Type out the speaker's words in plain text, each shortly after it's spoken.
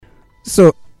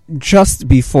So just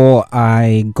before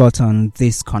I got on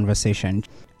this conversation,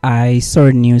 I saw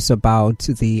news about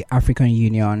the African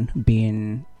Union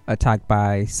being attacked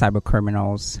by cyber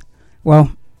criminals.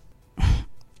 Well,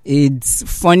 it's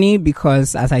funny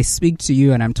because as I speak to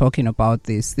you and I'm talking about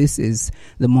this is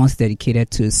the month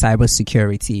dedicated to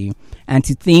cybersecurity. And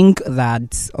to think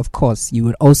that, of course, you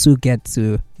would also get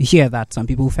to hear that some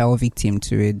people fell victim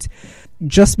to it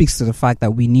just speaks to the fact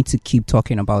that we need to keep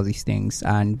talking about these things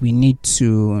and we need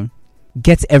to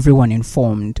get everyone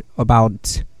informed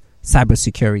about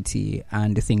cybersecurity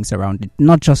and the things around it,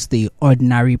 not just the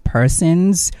ordinary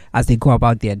persons as they go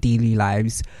about their daily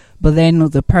lives, but then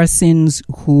the persons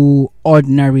who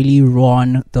ordinarily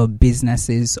run the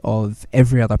businesses of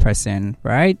every other person,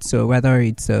 right? So whether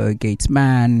it's a gate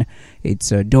man,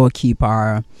 it's a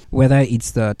doorkeeper, whether it's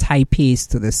the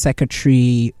typist, the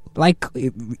secretary, like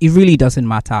it really doesn't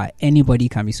matter. Anybody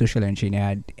can be social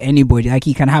engineered. Anybody, like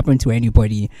it can happen to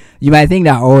anybody. You might think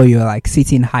that, oh, you're like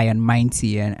sitting high and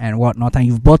mighty and whatnot, and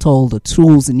you've bought all the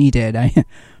tools needed.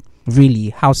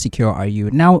 Really, how secure are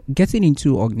you? Now, getting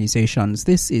into organizations,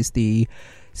 this is the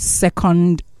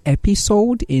second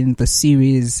episode in the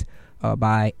series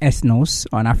by Ethnos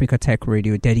on Africa Tech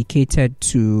Radio dedicated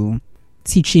to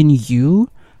teaching you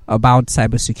about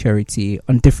cybersecurity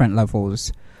on different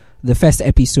levels. The first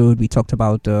episode, we talked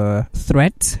about the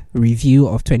threat review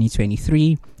of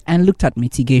 2023 and looked at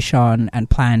mitigation and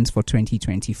plans for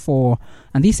 2024.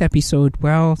 And this episode,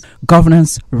 well,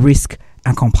 governance, risk,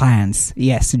 and compliance.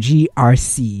 Yes,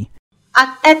 GRC.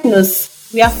 At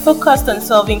Ethnos, we are focused on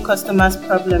solving customers'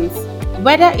 problems.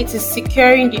 Whether it is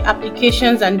securing the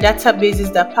applications and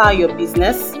databases that power your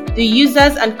business, the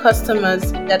users and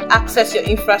customers that access your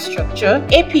infrastructure,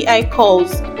 API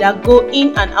calls that go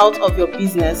in and out of your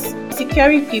business,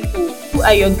 securing people who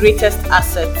are your greatest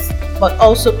assets, but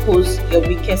also pose your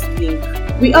weakest link.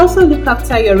 We also look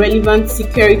after your relevant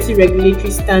security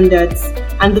regulatory standards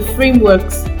and the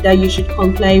frameworks that you should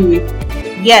comply with.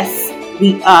 Yes,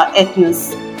 we are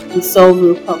Ethnos. We solve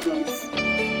real problems.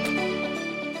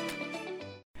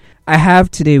 I have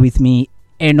today with me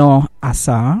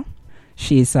Asah.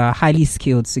 She is a highly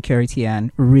skilled security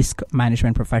and risk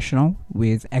management professional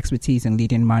with expertise in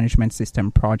leading management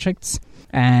system projects.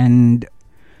 And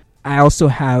I also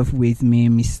have with me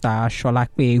Mr.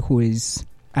 Solape, who is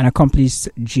an accomplished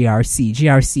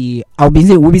GRC.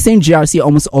 We'll be saying GRC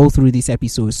almost all through this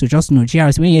episode. So just know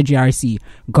GRC, when you're GRC,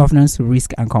 governance,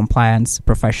 risk and compliance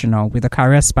professional with a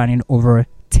career spanning over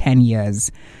 10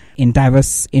 years in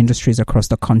diverse industries across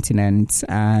the continent.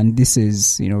 And this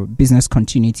is, business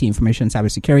continuity, information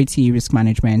cybersecurity, risk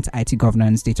management, IT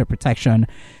governance, data protection.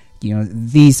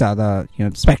 These are the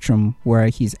spectrum where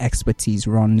his expertise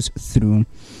runs through.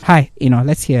 Hi,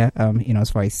 let's hear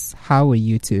Eno's voice. How are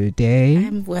you today?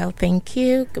 I'm well, thank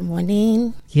you. Good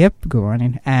morning. Yep, good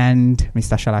morning. And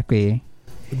Mr. Shalakwe.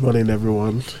 Good morning,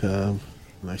 everyone.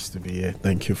 Nice to be here.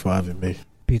 Thank you for having me.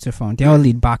 Beautiful. They all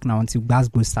lead back now until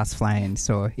Glasgow starts flying,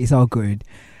 so it's all good.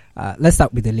 Let's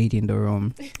start with the lady in the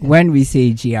room. When we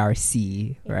say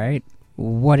GRC, right,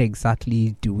 what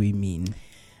exactly do we mean?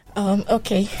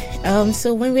 Okay.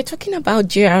 So when we're talking about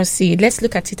GRC, let's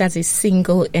look at it as a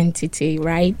single entity,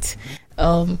 right?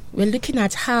 We're looking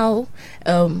at how,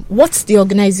 what's the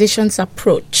organization's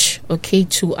approach,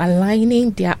 to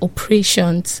aligning their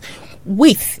operations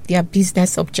with their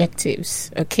business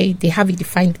objectives. They have a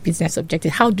defined business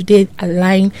objective. How do they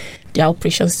align their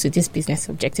operations to this business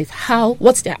objective?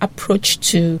 What's their approach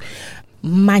to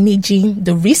managing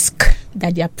the risk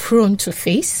that they are prone to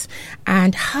face,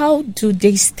 and how do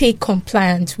they stay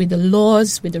compliant with the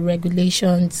laws, with the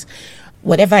regulations,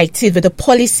 whatever it is, with the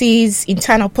policies,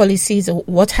 internal policies, or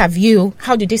what have you?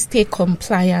 How do they stay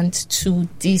compliant to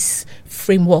these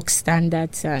framework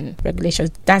standards and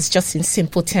regulations? That's just in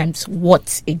simple terms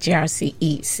what a GRC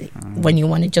is, when you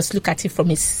want to just look at it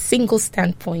from a single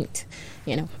standpoint,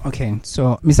 Okay,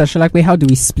 so Mr. Shalakwe, how do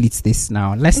we split this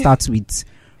now? Let's start with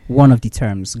one of the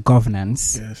terms,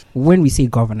 governance. Yes. When we say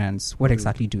governance, what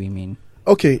exactly do we mean?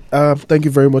 Okay, thank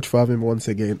you very much for having me once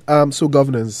again. So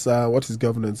governance, what is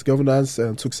governance? Governance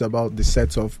talks about the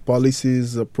set of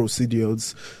policies,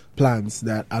 procedures, plans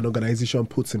that an organization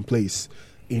puts in place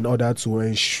in order to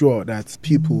ensure that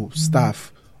people,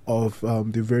 staff of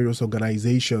the various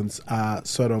organizations are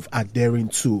sort of adhering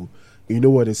to. You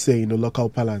know what they say in the local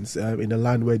parlance, in a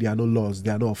land where there are no laws,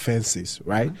 there are no offenses,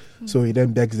 right? Mm-hmm. So it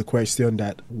then begs the question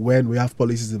that when we have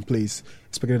policies in place,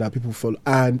 expecting that people follow,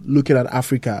 and looking at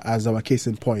Africa as our case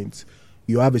in point,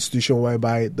 you have a situation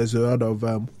whereby there's a lot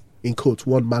of, in quote,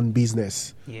 one-man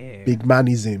business, big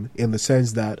manism, in the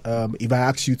sense that if I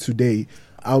ask you today,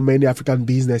 how many African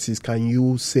businesses can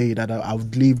you say that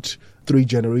outlived 3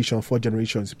 generations, 4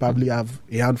 generations. You probably have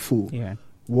a handful. Yeah.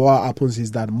 What happens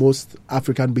is that most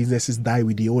African businesses die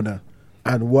with the owner.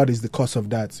 And what is the cause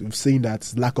of that? We've seen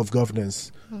that lack of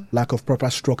governance, lack of proper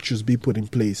structures being put in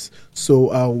place. So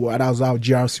that was how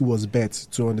GRC was bet,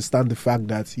 to understand the fact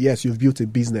that, yes, you've built a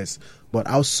business, but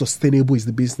how sustainable is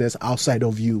the business outside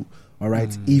of you? All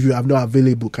right. If you are not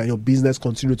available, can your business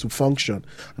continue to function?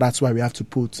 That's why we have to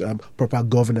put proper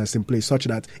governance in place, such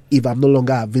that if I'm no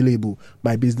longer available,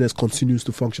 my business continues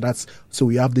to function. So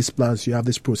we have these plans, you have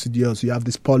these procedures, you have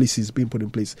these policies being put in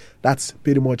place. That's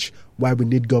pretty much why we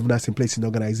need governance in place in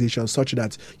organizations, such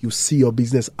that you see your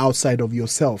business outside of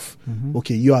yourself.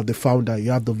 Okay, you are the founder, you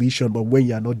have the vision, but when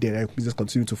you are not there, your business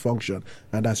continues to function,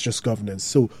 and that's just governance.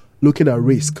 So looking at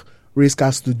risk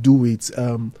has to do with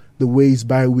the ways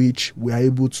by which we are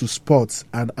able to spot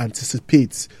and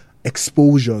anticipate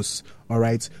exposures, all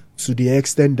right, to the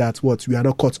extent that we are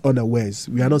not caught unawares.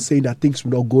 We are not saying that things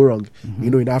will not go wrong.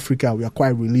 In Africa, we are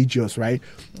quite religious, right?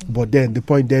 But then the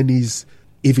point then is,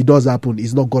 if it does happen,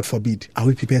 it's not God forbid. Are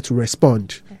we prepared to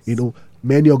respond? Yes.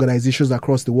 Many organizations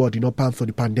across the world did not plan for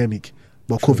the pandemic,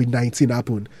 but COVID-19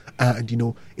 happened. And,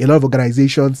 a lot of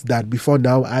organizations that before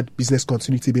now had business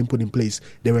continuity being put in place,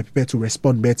 they were prepared to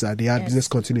respond better. They had business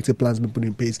continuity plans being put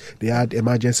in place. They had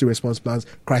emergency response plans,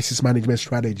 crisis management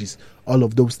strategies, all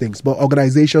of those things. But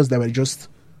organizations that were just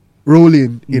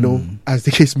rolling, as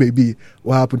the case may be,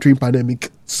 what happened during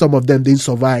pandemic, some of them didn't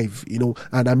survive,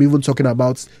 and I'm even talking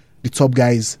about the top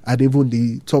guys and even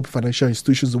the top financial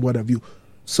institutions and what have you.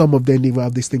 Some of them didn't even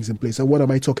have these things in place. And what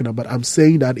am I talking about? I'm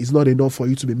saying that it's not enough for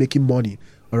you to be making money.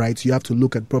 All right, you have to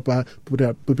look at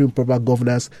putting proper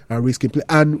governance and risk in place.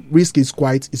 And risk is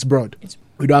it's broad.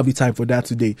 We don't have the time for that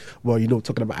today. Well,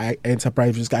 talking about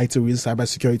enterprise risk, IT risk,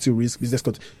 cybersecurity risk, business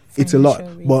it's a lot.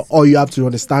 Risk. But all you have to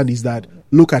understand is that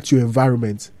look at your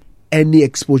environment, any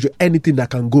exposure, anything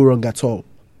that can go wrong at all.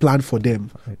 Plan for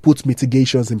them, put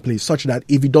mitigations in place such that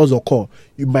if it does occur,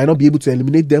 you might not be able to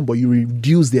eliminate them, but you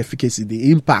reduce the efficacy,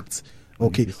 the impact,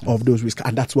 of those risks.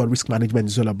 And that's what risk management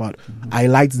is all about.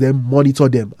 Highlight them, monitor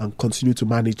them, and continue to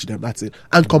manage them. That's it.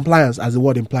 And compliance, as the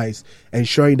word implies,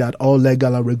 ensuring that all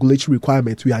legal and regulatory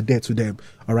requirements, we are there to them.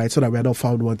 All right, so that we are not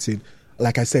found wanting.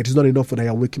 Like I said, it's not enough that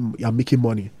you're making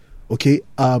money. Okay,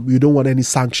 you don't want any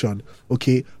sanction.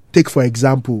 Okay. Take, for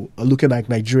example, looking at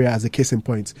Nigeria as a case in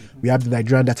point, we have the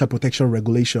Nigerian Data Protection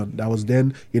Regulation that was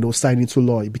then, signed into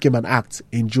law. It became an act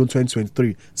in June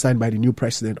 2023, signed by the new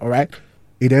president, all right?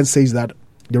 It then says that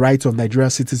the rights of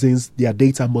Nigerian citizens, their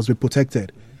data must be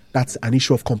protected. That's an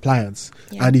issue of compliance.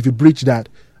 Yeah. And if you breach that,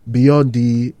 beyond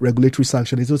the regulatory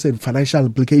sanction, it's also a financial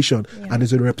implication and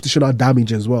it's a reputational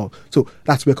damage as well. So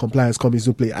that's where compliance comes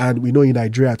into play. And we know in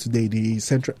Nigeria today,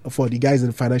 for the guys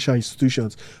in financial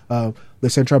institutions, the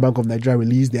Central Bank of Nigeria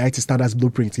released the IT standards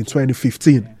blueprint in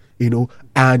 2015.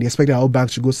 And expect that all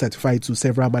banks should go certify to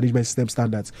several management system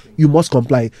standards. You must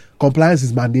comply. Compliance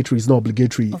is mandatory, it's not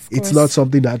obligatory. It's not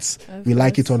something that we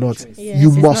like it or not.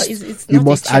 Yes, you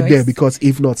must add there, because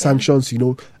if not, sanctions,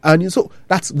 and so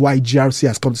that's why GRC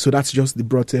has come. So that's just the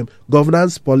broad term: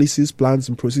 governance, policies, plans,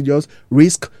 and procedures,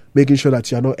 risk, making sure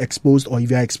that you are not exposed, or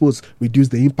if you are exposed, reduce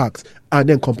the impact, and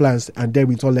then compliance, and then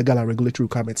with all legal and regulatory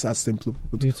requirements. That's simply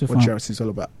what GRC is all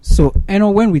about. So,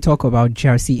 when we talk about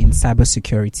GRC in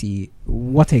cybersecurity,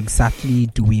 what exactly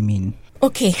do we mean?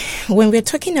 Okay, when we're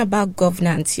talking about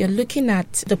governance, you're looking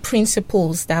at the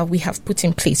principles that we have put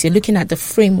in place. You're looking at the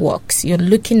frameworks. You're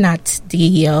looking at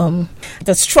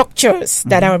the structures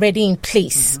that are already in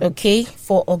place,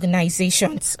 for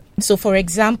organizations. So, for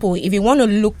example, if you want to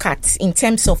look at in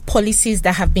terms of policies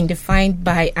that have been defined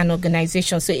by an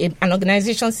organization, so if an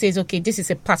organization says, okay, this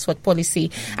is a password policy,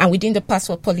 and within the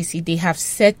password policy, they have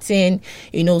certain,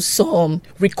 some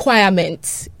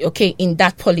requirements, in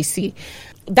that policy.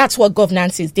 That's what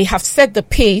governance is. They have set the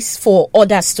pace for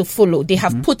others to follow. They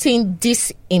have put in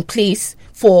this in place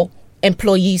for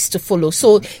employees to follow.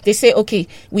 So they say, okay,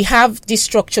 we have this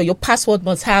structure. Your password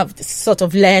must have this sort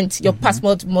of length. Your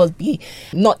password must be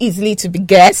not easily to be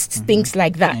guessed, things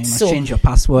like that. And you must change your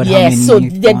password. Yes. So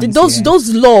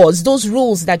those laws, those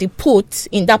rules that they put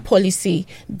in that policy,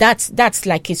 that's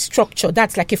like a structure.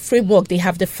 That's like a framework they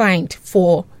have defined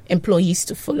for employees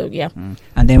to follow. Yeah.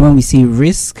 And then when we see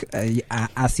risk,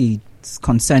 as it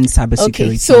concerns cybersecurity.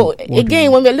 Okay, so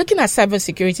again, when we're looking at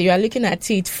cybersecurity, you are looking at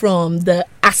it from the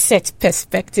asset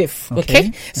perspective.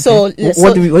 Okay. So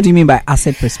what do you mean by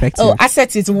asset perspective? Oh,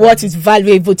 asset is what is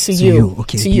valuable to you.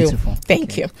 Okay, to beautiful. You.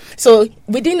 Thank you. So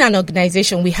within an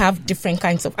organization, we have different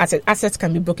kinds of assets. Assets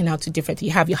can be broken out to different.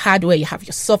 You have your hardware, you have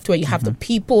your software, you have the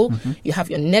people, you have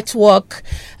your network,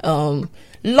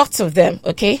 lots of them.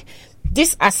 Okay.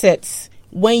 These assets,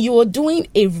 when you're doing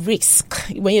a risk,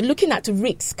 when you're looking at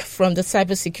risk from the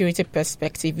cybersecurity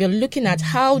perspective, you're looking at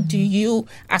how do you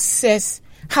assess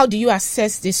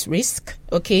this risk?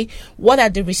 Okay, what are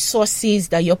the resources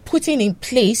that you're putting in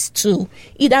place to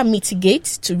either mitigate,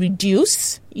 to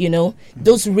reduce,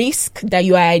 those risks that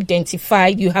you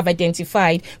have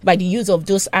identified by the use of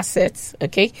those assets?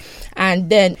 Okay, and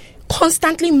then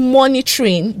constantly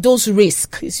monitoring those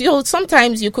risks.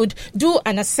 Sometimes you could do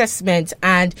an assessment,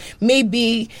 and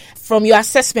maybe from your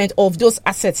assessment of those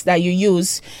assets that you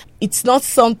use, it's not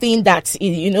something that,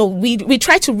 we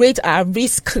try to rate our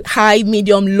risk high,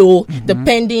 medium, low,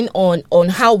 depending on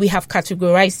how we have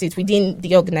categorized it within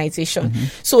the organization.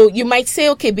 So you might say,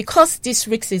 okay, because this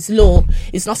risk is low,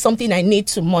 it's not something I need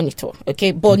to monitor.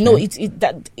 Okay, but no,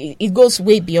 it goes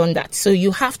way beyond that. So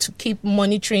you have to keep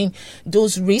monitoring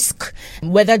those risks,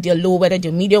 whether they're low, whether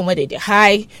they're medium, whether they're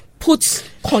high. Put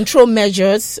control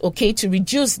measures, okay, to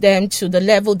reduce them to the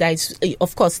level that is,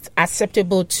 of course,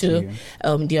 acceptable to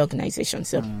the organization.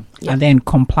 So, And then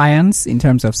compliance in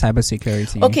terms of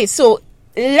cybersecurity. Okay, so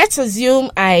let's assume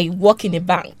I work in a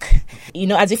bank.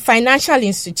 As a financial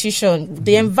institution,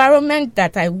 the environment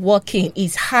that I work in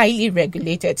is highly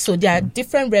regulated. So there are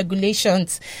different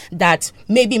regulations that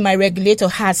maybe my regulator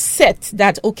has set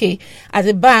that, okay, as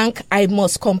a bank, I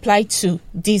must comply to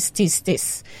this.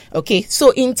 Okay,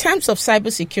 so in terms of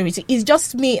cybersecurity, it's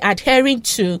just me adhering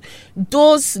to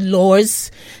those laws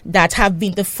that have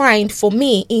been defined for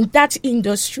me in that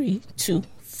industry to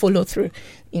follow through,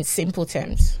 in simple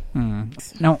terms.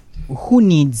 Now, who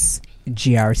needs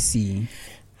GRC?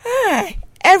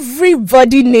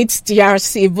 Everybody needs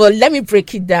GRC, but let me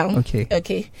break it down.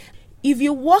 Okay. If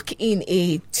you work in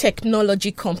a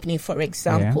technology company, for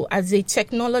example, as a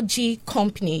technology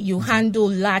company, you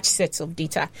handle large sets of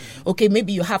data. Okay,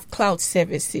 maybe you have cloud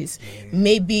services.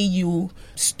 Maybe you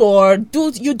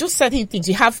you do certain things.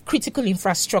 You have critical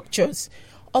infrastructures.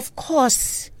 Of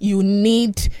course, you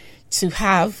need to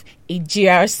have a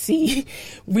GRC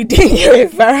within your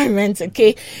environment,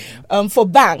 okay? For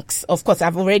banks, of course,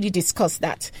 I've already discussed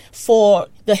that. For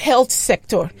the health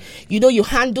sector, you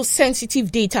handle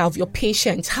sensitive data of your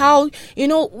patients. How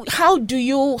do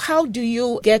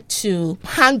you get to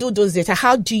handle those data?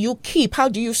 How do you keep? How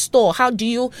do you store? How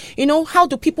do how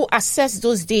do people access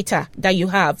those data that you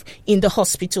have in the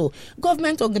hospital?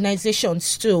 Government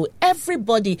organizations too.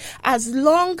 Everybody, as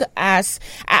long as,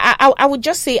 I would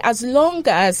just say, as long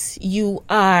as you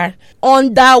are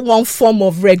under one form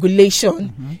of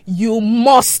regulation, you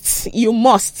must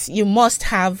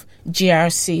have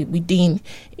GRC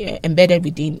embedded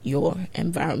within your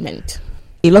environment.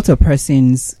 A lot of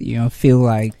persons, feel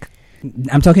like,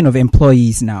 I'm talking of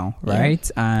employees now,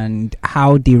 right? And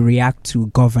how they react to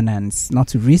governance, not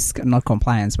to risk, not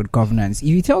compliance, but governance. If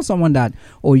you tell someone that,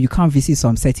 you can't visit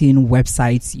some certain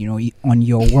websites, on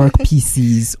your work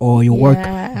PCs or your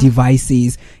work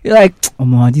devices, you're like,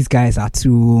 these guys are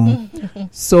too.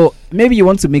 So maybe you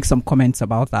want to make some comments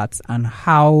about that and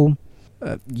how,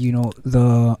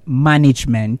 the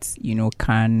management,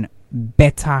 can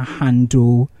better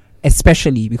handle,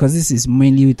 especially because this is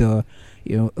mainly the,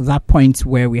 that point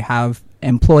where we have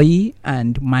employee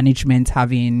and management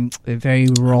having a very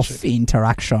rough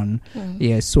interaction.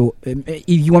 So if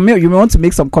you want to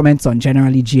make some comments on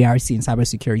generally GRC and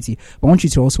cybersecurity, I want you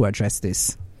to also address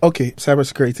this. Okay,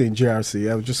 cybersecurity and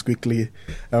GRC. I'll just quickly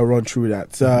run through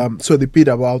that. So the bit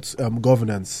about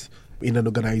governance in an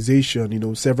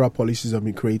organization, several policies have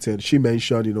been created. She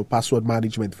mentioned, password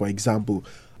management, for example,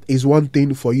 is one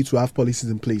thing for you to have policies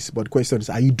in place, but the question is,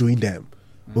 are you doing them?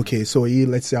 Okay, so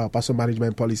let's say our password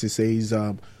management policy says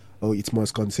it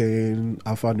must contain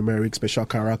alphanumeric, special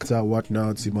character,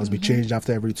 whatnot. It must be changed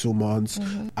after every 2 months.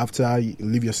 After you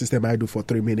leave your system idle for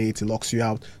 3 minutes, it locks you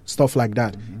out. Stuff like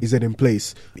that. Is it in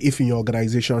place? If in your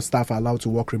organization staff are allowed to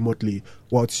work remotely,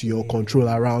 what's your control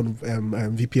around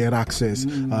VPN access?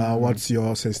 What's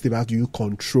your sensitivity? How do you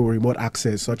control remote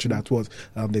access such that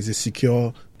there's a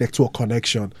secure network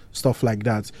connection? Stuff like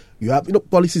that. You have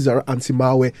policies around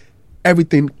anti-malware.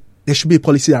 Everything. There should be a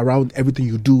policy around everything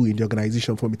you do in the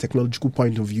organization from a technological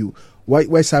point of view. Where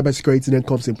cybersecurity then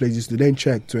comes in place is to then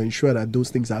check to ensure that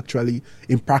those things are actually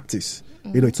in practice.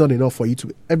 It's not enough for you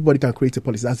to, everybody can create a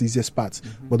policy, that's the easiest part.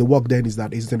 But the work then is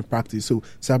that it's in practice. So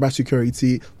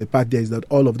cybersecurity, the part there is that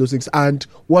all of those things. And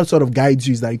what sort of guides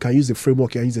you is that you can use a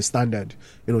framework, you can use a standard.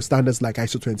 Standards like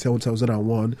ISO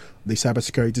 27001, the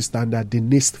cybersecurity standard, the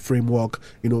NIST framework,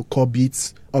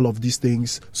 COBIT, all of these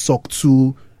things, SOC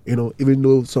 2, even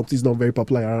though something is not very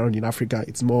popular around in Africa,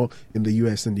 it's more in the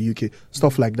US and the UK,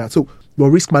 stuff like that. So your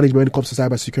risk management when it comes to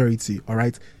cybersecurity, all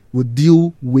right, will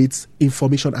deal with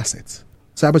information assets.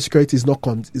 cybersecurity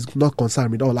is not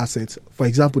concerned with all assets. For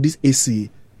example, this AC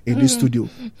in this studio,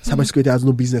 cybersecurity has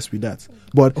no business with that.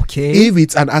 But if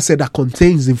it's an asset that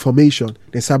contains information,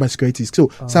 then cybersecurity is. So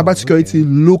cybersecurity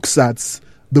looks at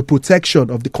the protection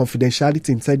of the confidentiality,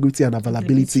 integrity, and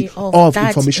availability of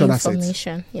information assets.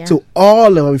 Yeah. So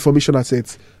all our information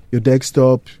assets, your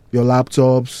desktop, your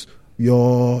laptops,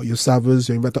 your servers,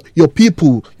 your inventory, your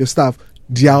people, your staff,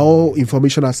 they are all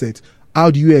information assets. How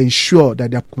do you ensure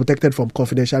that they are protected from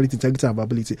confidentiality, integrity, and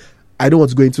availability? I don't want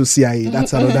to go into CIA.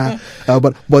 That's another.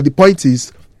 But the point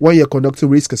is, when you're conducting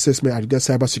risk assessment and you get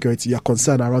cybersecurity, you're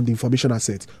concerned around the information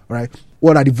assets. All right.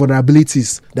 What are the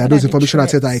vulnerabilities that those information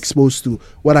assets are exposed to?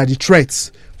 What are the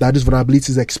threats that those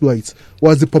vulnerabilities exploit?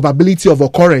 What's the probability of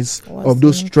occurrence of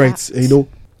those threats?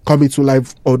 Coming to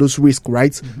life or those risks,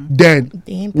 right? Then,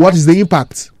 what is the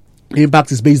impact? The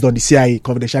impact is based on the CIA,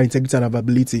 confidentiality, integrity, and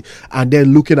availability. And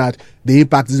then looking at the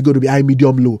impact is going to be high,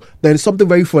 medium, low. Then something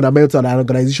very fundamental that an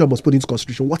organization must put into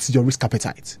consideration. What is your risk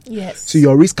appetite? Yes. So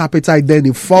your risk appetite then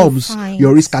informs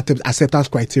your risk acceptance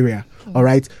criteria. All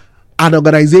right. An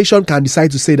organization can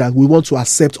decide to say that we want to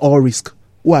accept all risk.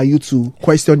 Who are you to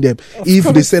question them? If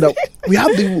they say that we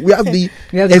have the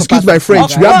excuse my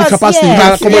French, we have the capacity, we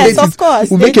can accommodate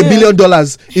it. We make $1 billion.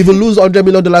 If we lose $100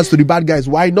 million to the bad guys,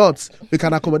 why not? We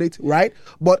can accommodate, right?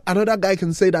 But another guy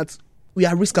can say that we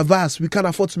are risk averse. We can't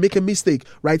afford to make a mistake,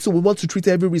 right? So we want to treat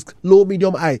every risk low,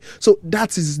 medium, high. So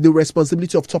that is the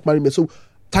responsibility of top management. So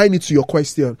tying it to your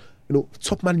question,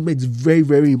 top management is very,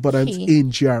 very important in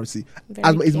GRC.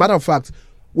 As a matter of fact,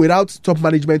 without top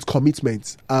management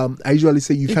commitment, I usually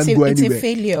say you can't go anywhere. It's a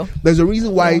failure. There's a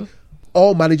reason why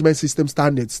all management system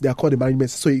standards, they are called the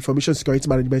management. So information security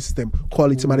management system,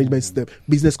 quality management system,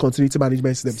 business continuity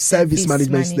management system, service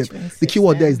management system. The key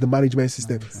word there is the management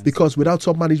system. Because without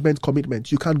top management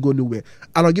commitment, you can't go nowhere.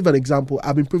 And I'll give an example.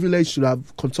 I've been privileged to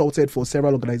have consulted for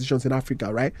several organizations in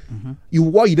Africa, right?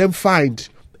 What you then find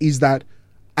is that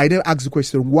I then ask the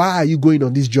question, why are you going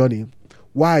on this journey?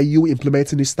 Why are you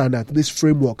implementing this standard, this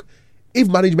framework? If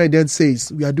management then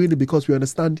says, we are doing it because we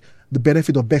understand the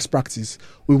benefit of best practice,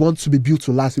 we want to be built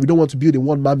to last, we don't want to build a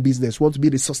one-man business, we want to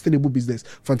build a sustainable business,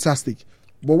 fantastic.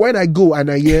 But when I go and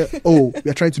I hear,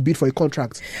 we are trying to bid for a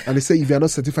contract, and they say, if you are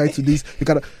not certified to this,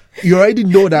 you already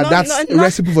know that that's a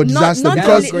recipe for disaster.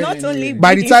 Because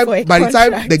by the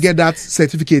time they get that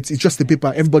certificate, it's just the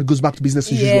paper, everybody goes back to business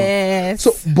as usual.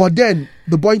 So, but then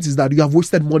the point is that you have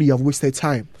wasted money, you have wasted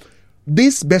time.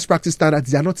 These best practice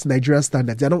standards, they are not Nigerian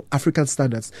standards, they are not African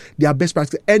standards. They are best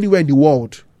practice anywhere in the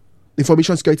world.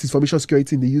 Information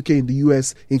security in the UK, in the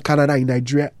US, in Canada, in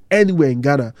Nigeria, anywhere in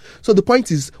Ghana. So the point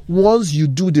is, once you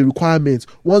do the requirements,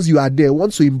 once you are there,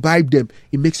 once you imbibe them,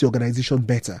 it makes your organization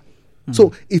better.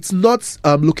 So it's not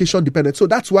location dependent. So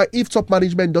that's why if top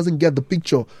management doesn't get the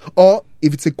picture, or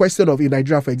if it's a question of, in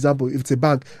Nigeria, for example, if it's a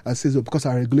bank and says, because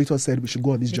our regulator said we should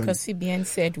go on this journey. Because CBN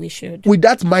said we should. With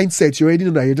that mindset, you already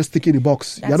know that you're just ticking the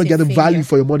box. You're not getting value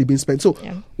for your money being spent. So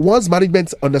once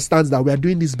management understands that we are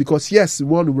doing this because, yes, we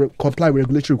want to comply with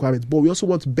regulatory requirements, but we also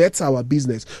want to better our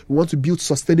business. We want to build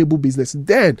sustainable business.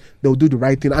 Then they'll do the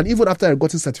right thing. And even after I've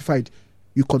gotten certified,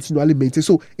 you continually maintain.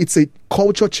 So it's a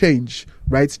culture change,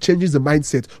 right? Changes the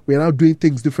mindset. We are now doing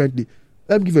things differently.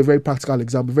 Let me give a very practical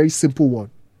example, very simple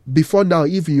one. Before now,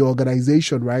 if in your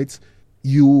organization, right,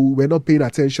 you were not paying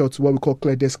attention to what we call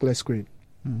clear desk, clear screen.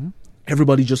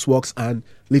 Everybody just walks and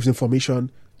leaves information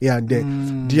here and there.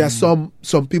 There are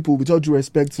some people, with all due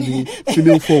respect to the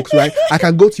female folks, right? I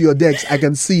can go to your desk, I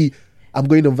can see I'm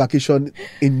going on vacation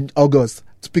in August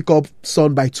to pick up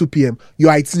son by 2 p.m.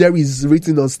 Your itinerary is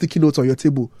written on sticky notes on your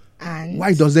table. And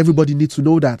why does everybody need to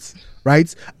know that?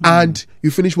 Right? And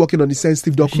you finish working on the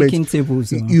sensitive document.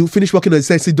 Tables, you finish working on the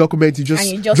sensitive document, you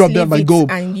just drop them and go.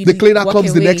 The cleaner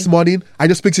comes the next morning and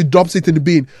just picks it, drops it in the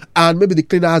bin. And maybe the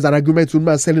cleaner has an agreement with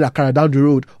me and selling akara down the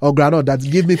road or granite that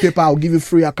give me paper, I'll give you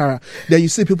free akara. Then you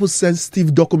see people's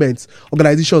sensitive documents,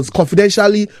 organizations,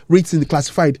 confidentially written,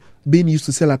 classified, being used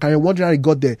to sell akara. Wondering how it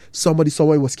got there. Somebody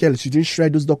somewhere was careless. You didn't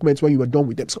shred those documents when you were done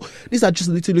with them. So these are just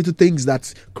little things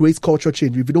that create culture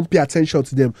change. If you don't pay attention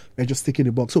to them, they're just taking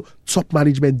the box. So top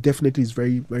management definitely is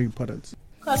very, very important.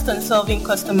 Focused on solving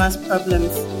customers'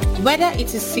 problems. Whether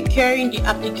it is securing the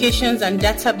applications and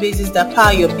databases that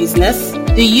power your business,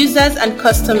 the users and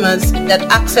customers that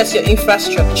access your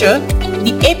infrastructure,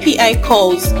 the API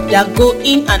calls that go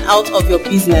in and out of your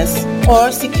business,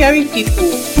 or securing people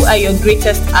who are your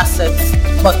greatest assets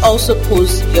but also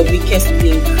pose your weakest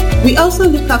link. We also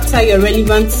look after your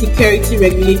relevant security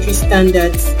regulatory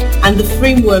standards and the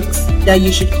frameworks that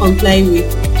you should comply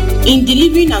with. In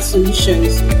delivering our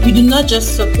solutions, we do not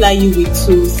just supply you with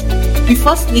tools. We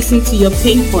first listen to your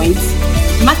pain points,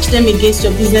 match them against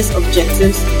your business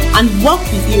objectives, and work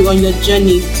with you on your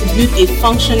journey to build a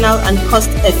functional and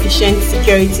cost-efficient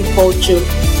security culture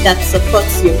that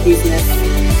supports your business.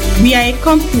 We are a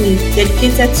company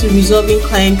dedicated to resolving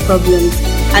client problems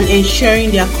and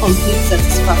ensuring their complete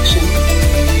satisfaction.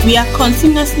 We are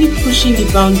continuously pushing the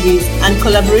boundaries and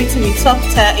collaborating with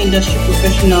top-tier industry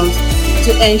professionals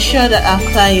to ensure that our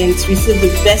clients receive the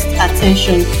best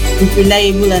attention with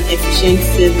reliable and efficient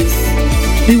service.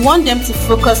 We want them to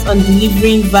focus on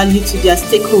delivering value to their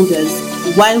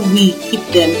stakeholders while we keep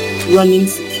them running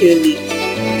securely.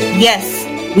 Yes,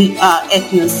 we are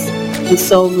Ethnos. We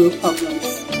solve real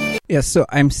problems. Yeah, so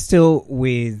I'm still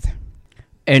with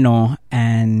Eno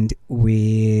and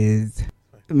with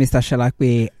Mr.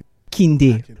 Solape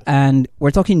Akinde, and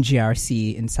we're talking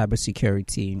GRC in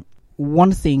cybersecurity.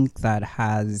 One thing that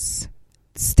has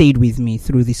stayed with me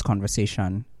through this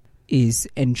conversation is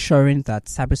ensuring that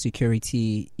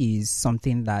cybersecurity is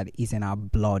something that is in our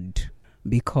blood.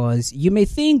 Because you may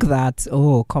think that,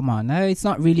 oh, come on, it's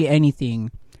not really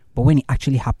anything. But when it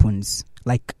actually happens,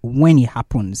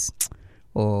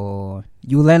 oh,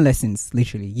 you learn lessons,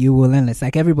 literally. You will learn lessons.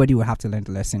 Like, everybody will have to learn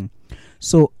the lesson.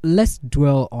 So let's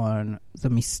dwell on the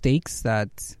mistakes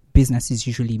that businesses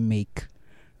usually make,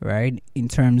 right, in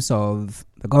terms of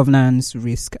the governance,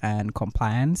 risk, and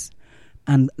compliance.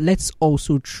 And let's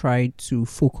also try to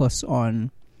focus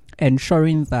on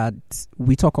ensuring that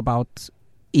we talk about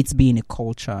it being a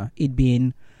culture, it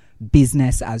being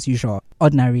business as usual.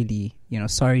 Ordinarily,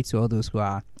 sorry to all those who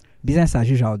are, business as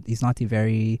usual is not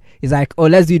it's like, oh,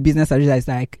 let's do it business as usual. It's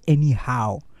like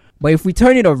anyhow. But if we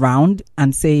turn it around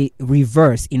and say in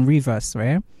reverse,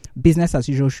 right? Business as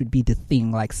usual should be the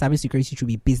thing. Like, cybersecurity should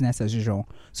be business as usual.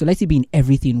 So let it be in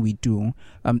everything we do.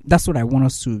 That's what I want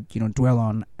us to, dwell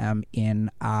on in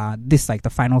this, like, the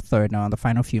final third now, the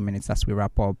final few minutes as we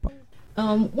wrap up.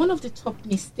 One of the top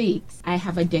mistakes I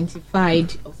have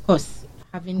identified, of course,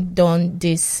 having done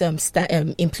these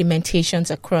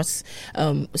implementations across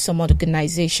some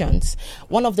organizations,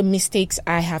 one of the mistakes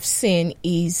I have seen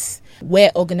is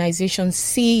where organizations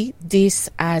see this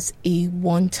as a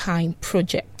one-time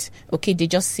project. Okay, they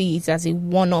just see it as a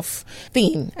one-off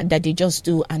thing that they just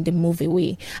do and they move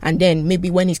away. And then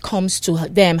maybe when it comes to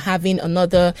them having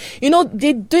another,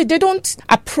 they don't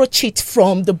approach it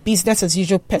from the business as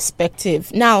usual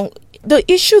perspective. Now, the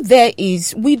issue there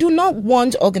is we do not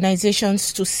want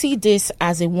organizations to see this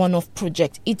as a one-off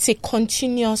project. It's a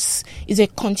continuous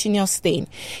thing.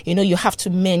 You have to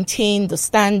maintain the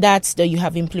standards that you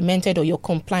have implemented or you're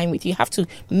complying with. You have to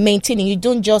maintain it. You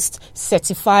don't just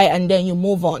certify and then you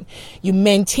move on. You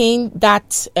maintain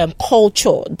that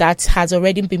culture that has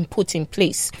already been put in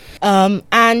place.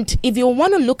 And if you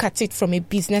want to look at it from a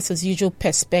business as usual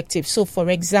perspective, so for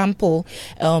example,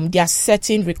 there are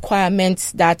certain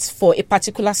requirements that for a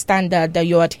particular standard that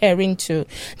you're adhering to,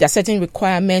 there are certain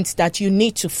requirements that you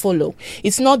need to follow.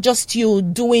 It's not just you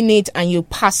doing it and you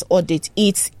pass audit.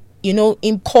 It's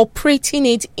incorporating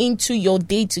it into your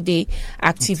day-to-day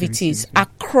activities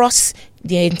across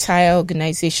the entire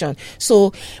organization.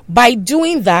 So by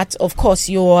doing that, of course,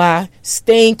 you are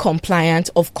staying compliant.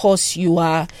 Of course, you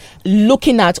are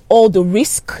looking at all the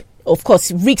risk. Of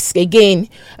course, risk, again,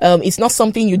 it's not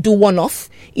something you do one-off.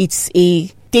 It's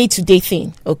a day-to-day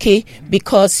thing, okay?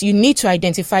 Because you need to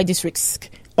identify this risk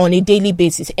on a daily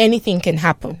basis. Anything can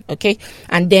happen, okay?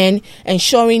 And then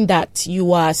ensuring that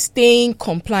you are staying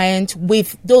compliant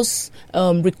with those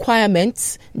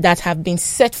requirements that have been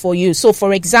set for you. So,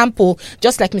 for example,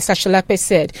 just like Mr. Solape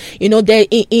said, there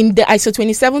in the ISO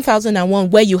 27001,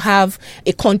 where you have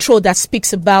a control that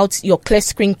speaks about your clear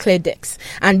screen, clear decks,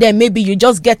 and then maybe you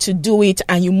just get to do it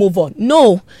and you move on.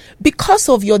 No, because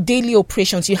of your daily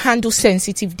operations, you handle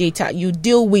sensitive data, you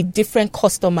deal with different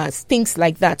customers, things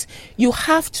like that. You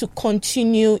have to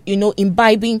continue,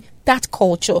 imbibing that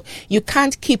culture. You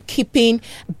can't keeping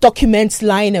documents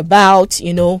lying about,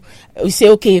 you say,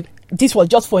 okay, this was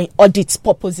just for audit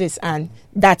purposes and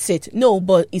that's it. No,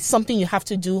 but it's something you have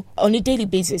to do on a daily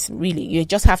basis, really. You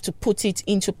just have to put it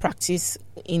into practice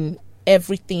in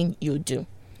everything you do.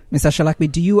 Mr. Solape,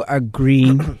 do you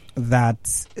agree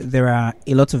that there are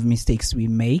a lot of mistakes we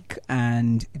make,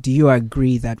 and do you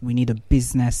agree that we need a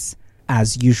business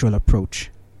as usual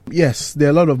approach? Yes, there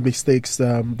are a lot of mistakes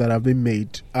that have been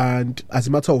made, and as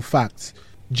a matter of fact,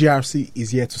 GRC is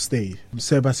here to stay.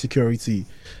 Cybersecurity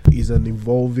is an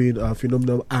evolving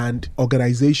phenomenon, and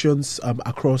organizations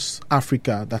across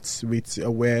Africa, that's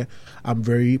where I'm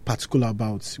very particular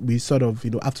about. We sort of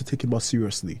have to take it more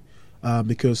seriously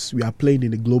because we are playing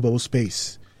in a global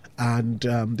space, and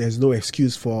there's no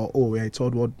excuse for we're a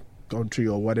third world country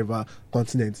or whatever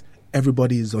continent.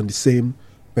 Everybody is on the same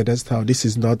pedestal. This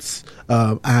is not,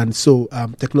 and so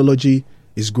technology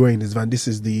is growing. And this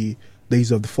is the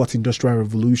days of the fourth industrial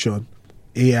revolution,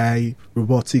 AI,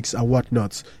 robotics, and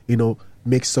whatnot.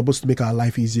 Supposed to make our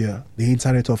life easier. The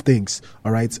Internet of Things.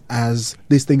 All right, as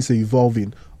these things are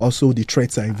evolving, also the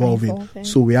threats are evolving.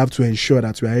 So we have to ensure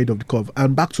that we're ahead of the curve.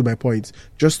 And back to my point,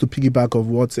 just to piggyback of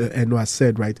what Ethnos has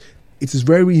said, right? It is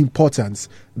very important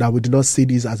that we do not see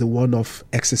this as a one-off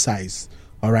exercise.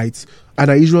 All right. And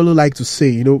I usually like to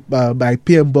say, my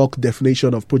PMBOK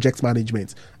definition of project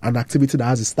management, an activity that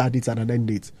has a start date and an end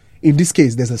date. In this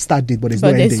case, there's a start date, but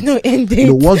there's no end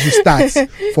date. Once you start,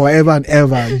 forever and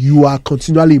ever, you are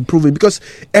continually improving, because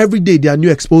every day there are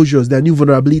new exposures, there are new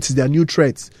vulnerabilities, there are new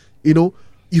threats.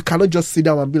 You cannot just sit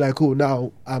down and be like, oh,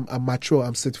 now I'm mature,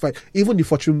 I'm certified. Even the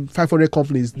Fortune 500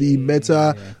 companies, the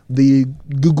Meta, the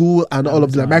Google, and all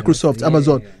of them, Microsoft,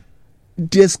 Amazon.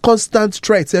 There's constant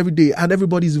threats every day, and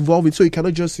everybody's involved. So you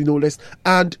cannot just,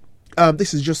 and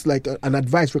this is just like an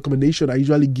advice recommendation I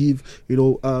usually give,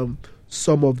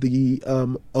 some of the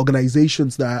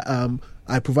organizations that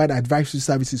I provide advisory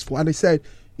services for. And I said,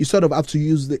 you sort of have to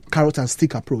use the carrot and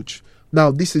stick approach. Now,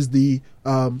 this is the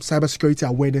Cybersecurity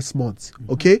Awareness Month,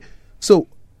 okay? So,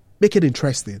 make it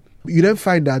interesting. You then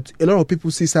find that a lot of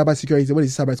people see cybersecurity, when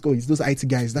it's cybersecurity, it's those IT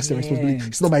guys, that's their responsibility.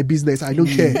 It's not my business, I don't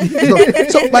care.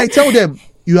 So, I tell them,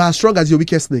 you are as strong as your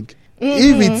weakest link.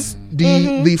 If it's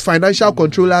the financial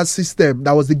controller system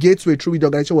that was the gateway through which the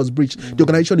organization was breached, the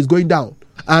organization is going down.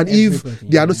 And if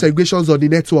there are no segregations on the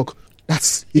network,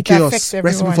 that's a chaos,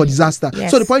 recipe for disaster. Yes.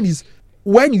 So the point is,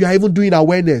 when you are even doing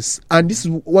awareness, and this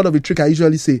is one of the tricks I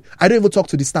usually say, I don't even talk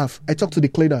to the staff, I talk to the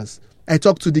cleaners, I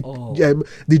talk to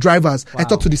the drivers, I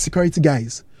talk to the security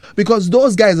guys. Because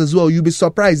those guys as well, you'll be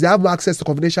surprised, they have more access to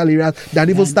confidential areas than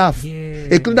even staff.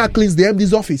 A cleaner cleans the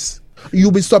MD's office.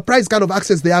 You'll be surprised kind of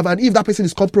access they have, and if that person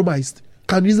is compromised,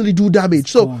 can easily do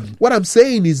damage. So what I'm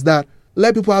saying is that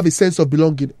let people have a sense of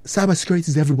belonging. Cybersecurity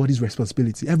is everybody's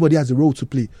responsibility. Everybody has a role to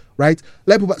play, right?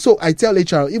 Let people. So I tell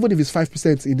HR, even if it's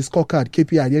 5% in the scorecard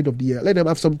KPI at the end of the year, let them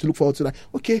have something to look forward to. Like,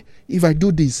 okay, if I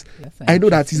do this, I know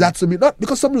that is that to me. Not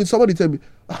because somebody tell me,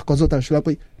 consultant, should I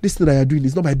pay? This thing that you're doing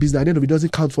is not my business. At the end of it,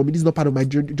 doesn't count for me. This is not part of my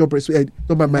job, not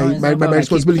my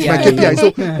responsibility, my KPI.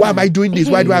 So why am I doing this?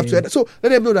 Why do I have to? So let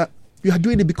them know that you are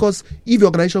doing it because if your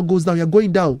organization goes down, you're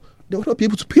going down. They will not be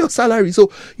able to pay your salary.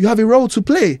 So you have a role to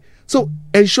play. So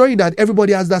ensuring that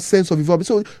everybody has that sense of involvement.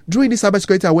 So during this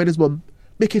cybersecurity awareness month,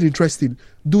 make it interesting.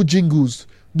 Do jingles,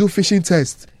 do phishing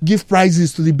tests, give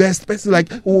prizes to the best person, like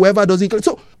whoever does it.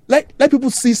 So let people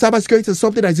see cybersecurity as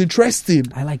something that's interesting.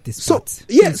 I like this. So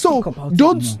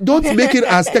don't make it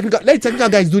as technical. Let technical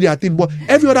guys do their thing, but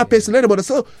every other person let them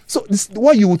understand. So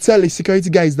what you would tell a security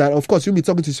guy is that, of course, you'll be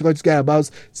talking to a security guy about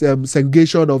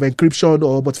segregation of encryption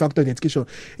or multi-factor authentication.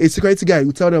 A security guy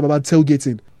will tell them about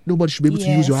tailgating. Nobody should be able to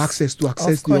use your access to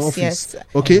access the office. Yes.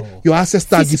 Okay, your access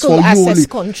tag Physical is for you only.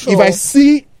 Control. If I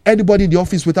see anybody in the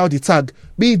office without the tag,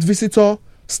 be it visitor,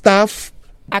 staff,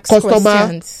 customer,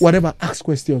 questions. Whatever, ask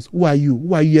questions. Who are you?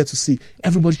 Who are you here to see?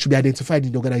 Everybody should be identified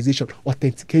in the organization.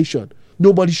 Authentication.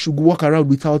 Nobody should walk around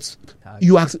without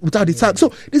the tag.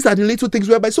 So these are the little things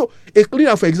whereby. So a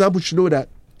cleaner, for example, should know that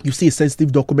you see a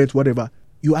sensitive document, whatever.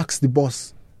 You ask the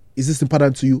boss, is this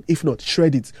important to you? If not,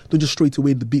 shred it. Don't just throw it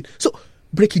away in the bin. So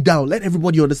break it down. Let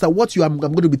everybody understand what I'm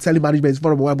going to be telling management. If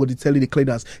I'm going to be telling the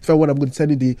cleaners. If I'm going to be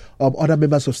telling the other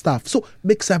members of staff. So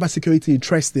make cybersecurity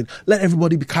interesting. Let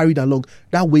everybody be carried along.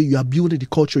 That way you are building the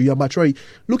culture. You are maturing.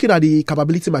 Looking at the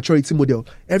capability maturity model,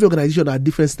 every organization are at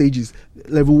different stages.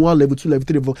 Level 1, level 2, level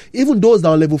 3, level 4. Even those that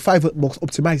are level 5 must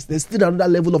optimize. There's still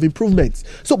another level of improvement.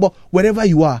 So, but wherever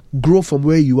you are, grow from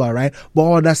where you are, right?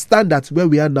 But understand that where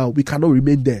we are now, we cannot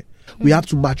remain there. We have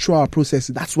to mature our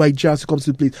processes. That's why GRC comes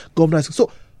into play. Governance. So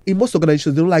in most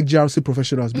organizations, they don't like GRC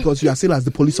professionals because you are seen as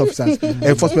the police officers,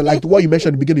 enforcement, like what you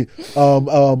mentioned in the beginning,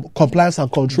 compliance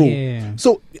and control. Yeah.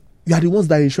 So you are the ones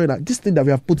that are ensuring that this thing that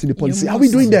we have put in the policy, are we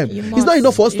doing them? It's not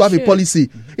enough for us to have a policy,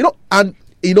 and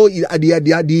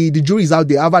the jury is out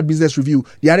there. Harvard Business Review,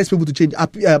 they arrest people to change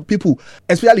people,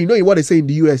 especially what they say in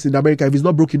the US, in America. If it's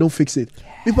not broken, don't fix it.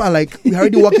 People are like, we're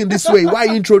already working this way. Why are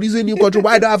you introducing new control?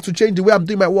 Why do I have to change the way I'm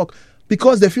doing my work?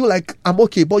 Because they feel like I'm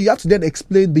okay, but you have to then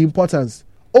explain the importance.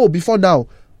 Before now,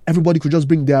 everybody could just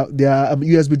bring their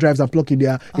USB drives and plug in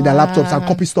their laptops and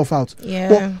copy stuff out. Yeah.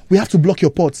 But we have to block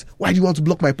your ports. Why do you want to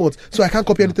block my ports? So I can't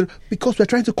copy anything. Because we're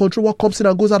trying to control what comes in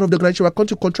and goes out of the organization. We're trying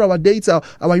to control our data,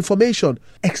 our information.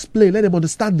 Explain, let them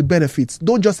understand the benefits.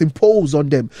 Don't just impose on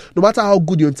them. No matter how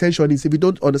good your intention is, if you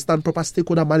don't understand proper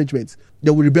stakeholder management,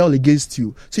 they will rebel against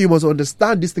you. So you must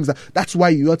understand these things. That's why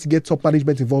you have to get top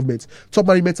management involvement. Top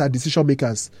management are decision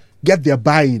makers. Get their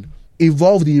buy-in.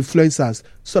 involve the influencers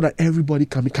so that everybody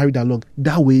can be carried along.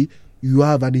 That way, you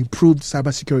have an improved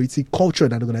cybersecurity culture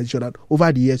in an organization, and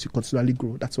over the years, you continually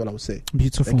grow. That's what I would say.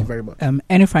 Beautiful. Thank you very much.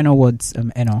 Any final words,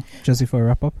 Eno, just before we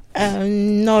wrap up?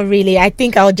 Not really. I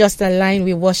think I'll just align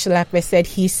with what Solape said.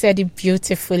 He said it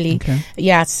beautifully. Okay.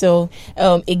 Yeah. So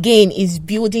again, is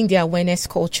building the awareness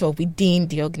culture within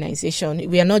the organization.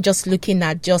 We are not just looking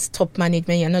at just top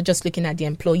management. You're not just looking at the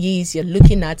employees. You're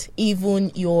looking at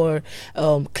even your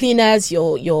cleaners,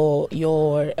 your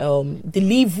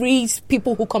deliveries,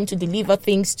 people who come to deliver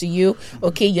things to you.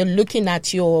 Okay. You're looking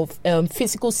at your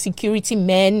physical security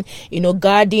men,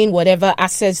 guarding whatever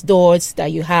access doors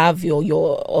that you have,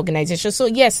 your organization. So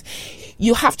yes,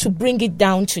 you have to bring it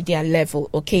down to their level.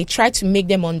 Okay. Try to make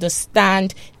them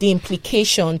understand the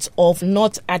implications of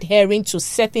not adhering to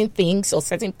certain things or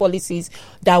certain policies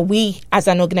that we as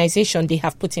an organization, they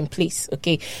have put in place.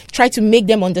 Okay. Try to make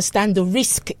them understand the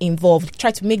risk involved.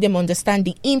 Try to make them understand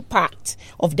the impact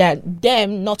of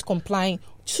them not complying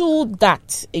to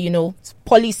that,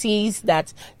 policies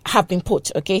that have been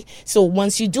put. Okay. So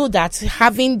once you do that,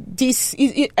 having this,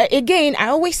 again, I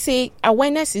always say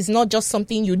awareness is not just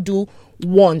something you do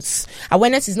once.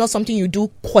 Awareness is not something you do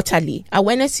quarterly.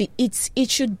 Awareness, it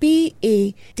should be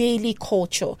a daily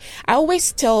culture. I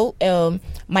always tell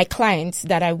my clients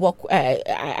that I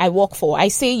work for, I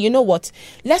say, you know what,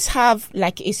 let's have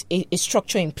like a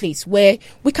structure in place where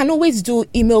we can always do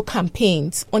email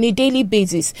campaigns on a daily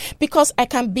basis, because I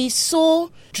can be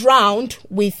so drowned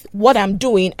with what I'm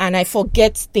doing and I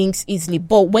forget things easily.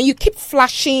 But when you keep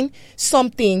flashing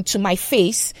something to my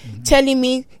face, telling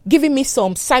me, giving me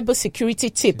some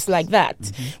cybersecurity tips like that,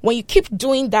 when you keep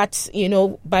doing that,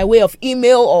 by way of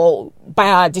email or by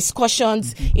our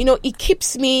discussions, it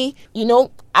keeps me,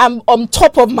 I'm on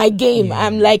top of my game. Yeah.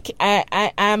 I'm like,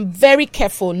 I'm very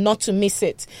careful not to miss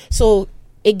it. So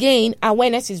again,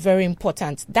 awareness is very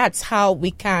important. That's how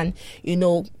we can,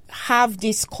 have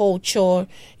this culture,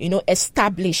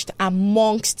 established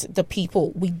amongst the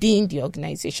people within the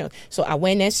organization. So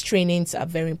awareness trainings are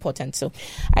very important. So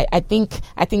I think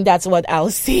that's what I'll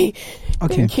say.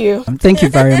 Okay. Thank you. Thank you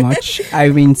very much.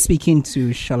 I've been speaking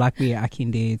to Solape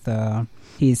Akinde,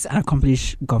 he's an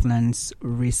accomplished governance,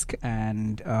 risk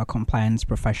and compliance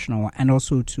professional, and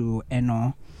also to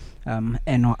Ethnos.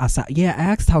 Asah. Yeah, I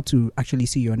asked how to actually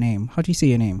say your name. How do you say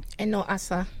your name? Ethnos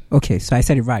Asah. Okay, so I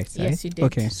said it right. Yes, you did.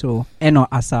 Okay, so Ethnos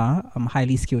Asah,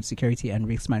 highly skilled security and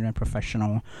risk management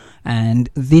professional, and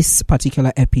this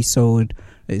particular episode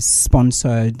is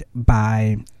sponsored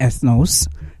by Ethnos.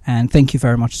 And thank you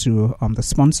very much to the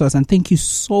sponsors, and thank you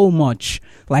so much.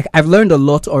 Like, I've learned a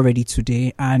lot already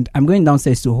today, and I'm going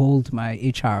downstairs to hold my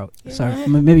HR. Yeah. Sorry,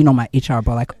 maybe not my HR,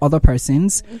 but like other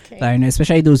persons, that,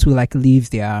 especially those who like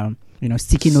leave their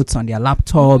sticky notes on their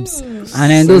laptops,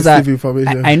 and then those are.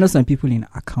 I know some people in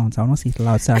accounts. I will not say it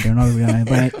loud, so they're not real,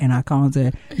 but in accounts,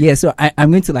 yeah. So I'm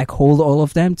going to like hold all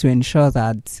of them to ensure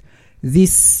that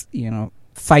this,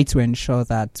 fight to ensure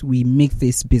that we make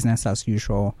this business as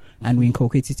usual and we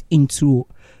inculcate it into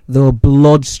the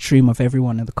bloodstream of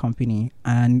everyone in the company.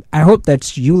 And I hope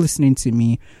that you listening to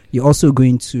me, you're also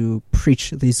going to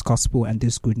preach this gospel and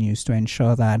this good news to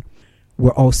ensure that we're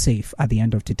all safe at the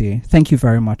end of the day. Thank you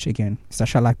very much again, Mr.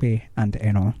 Solape and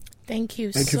Ethnos. Thank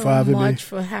you so much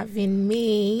for having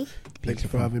me. Thank you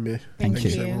for having me. Thank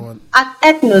you. Everyone. At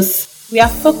Ethnos, we are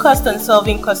focused on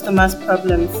solving customers'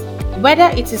 problems. Whether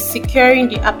it is securing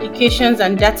the applications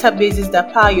and databases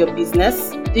that power your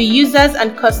business, the users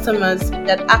and customers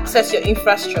that access your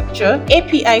infrastructure,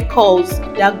 API calls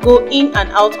that go in and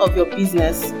out of your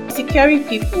business, securing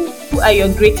people who are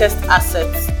your greatest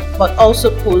assets, but also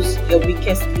pose your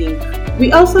weakest link.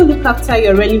 We also look after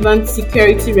your relevant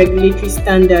security regulatory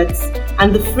standards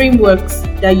and the frameworks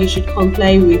that you should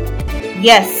comply with.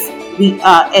 Yes, we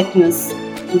are Ethnos.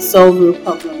 We solve real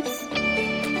problems.